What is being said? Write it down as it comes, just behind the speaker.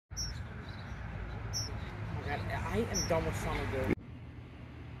I am done with summer,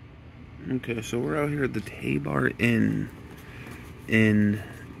 dude. Okay, so we're out here at the Bar Inn in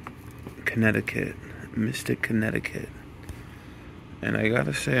Connecticut, Mystic, Connecticut. And I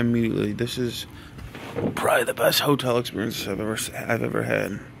gotta say immediately, this is probably the best hotel experience I've ever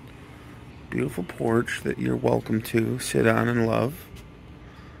had. Beautiful porch that you're welcome to sit on and love.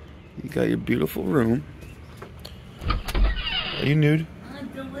 You got your beautiful room. Are you nude?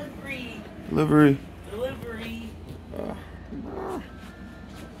 Delivery. Delivery. Delivery.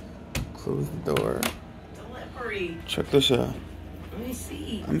 Close the door. Delivery. Check this out. Let me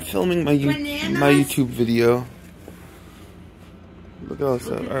see. I'm filming my YouTube video. Look at all this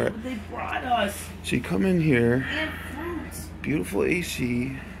stuff. All right. They brought us. So you come in here. And fruits. Beautiful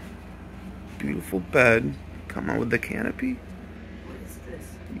AC. Beautiful bed. Come on with the canopy. What is this?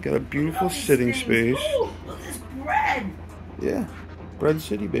 You got a beautiful sitting space. Ooh, look at this bread. Yeah. Bread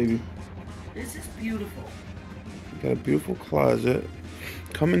City, baby. This is beautiful. You got a beautiful closet.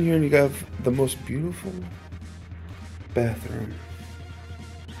 Come in here and you got the most beautiful bathroom.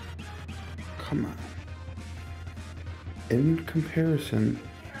 Come on. In comparison,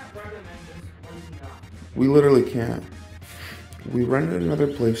 we literally can't. We rented another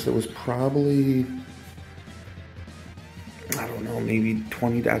place that was probably, I don't know, maybe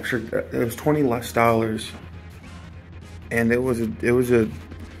 20 extra. It was $20 less, and it was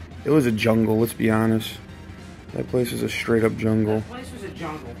a jungle. Let's be honest. That place is a straight up jungle. That place was a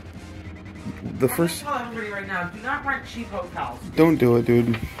jungle. The first. I'm gonna tell everybody right now: do not rent cheap hotels. Don't do it,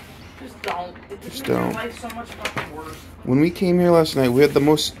 dude. Just don't. It just Just makes your don't. life so much fucking worse. When we came here last night, we had the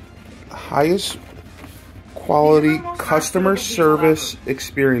most highest quality customer service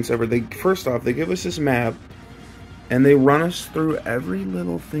experience ever. First off, they give us this map and they run us through every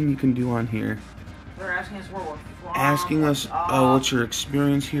little thing you can do on here. They're asking us where we're from. Asking us, oh, what's your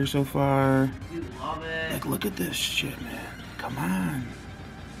experience here so far? You love it. Like, look at this shit, man. Come on.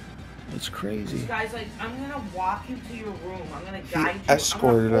 It's crazy. This guy's like, I'm gonna walk you to your room. I'm gonna guide you.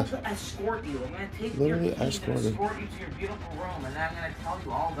 Escorted us. I'm gonna escort you. I'm gonna take Literally your keys escorted. and escort you to your beautiful room, and then I'm gonna tell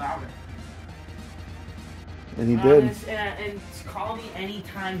you all about it. And he did. And call me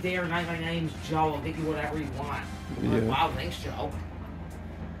anytime, day or night. My name's Joe. I'll get you whatever you want. I'm like, wow, thanks, Joe.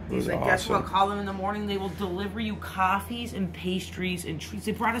 He's like, guess what? Call them in the morning. They will deliver you coffees and pastries and treats.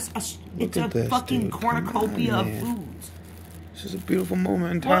 They brought us it's a fucking cornucopia of foods. This is a beautiful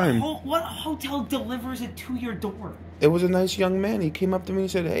moment in time. What hotel delivers it to your door? It was a nice young man. He came up to me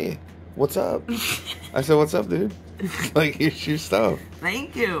and said, hey, what's up? I said, what's up, dude? Like, here's your stuff.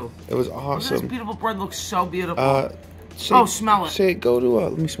 Thank you. It was awesome. This beautiful bread looks so beautiful. Smell it. Say, go to,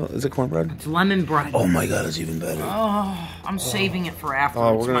 let me smell it. Is it cornbread? It's lemon bread. Oh my God, it's even better. Oh, I'm saving it for after.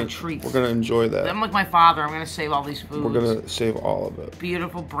 It's my treats. We're going to enjoy that. I'm like my father. I'm going to save all these foods. We're going to save all of it.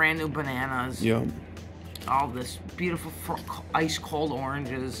 Beautiful, brand new bananas. Yum. All this beautiful ice cold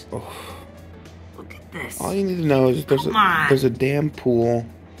oranges. Oh. Look at this. All you need to know is there's a damn pool.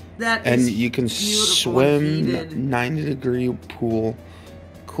 And you can swim 90-degree pool.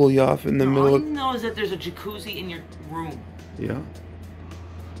 Cool you off in the middle. All you know is that there's a jacuzzi in your room. Yeah.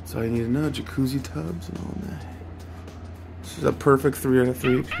 That's all you need to know. Jacuzzi tubs and all that. This is a perfect 3 out of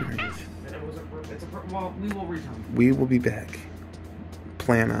 3 experience. Well, we will return. We will be back.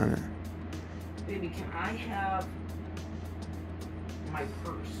 Plan on it. Baby, can I have my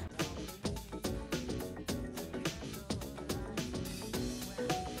purse?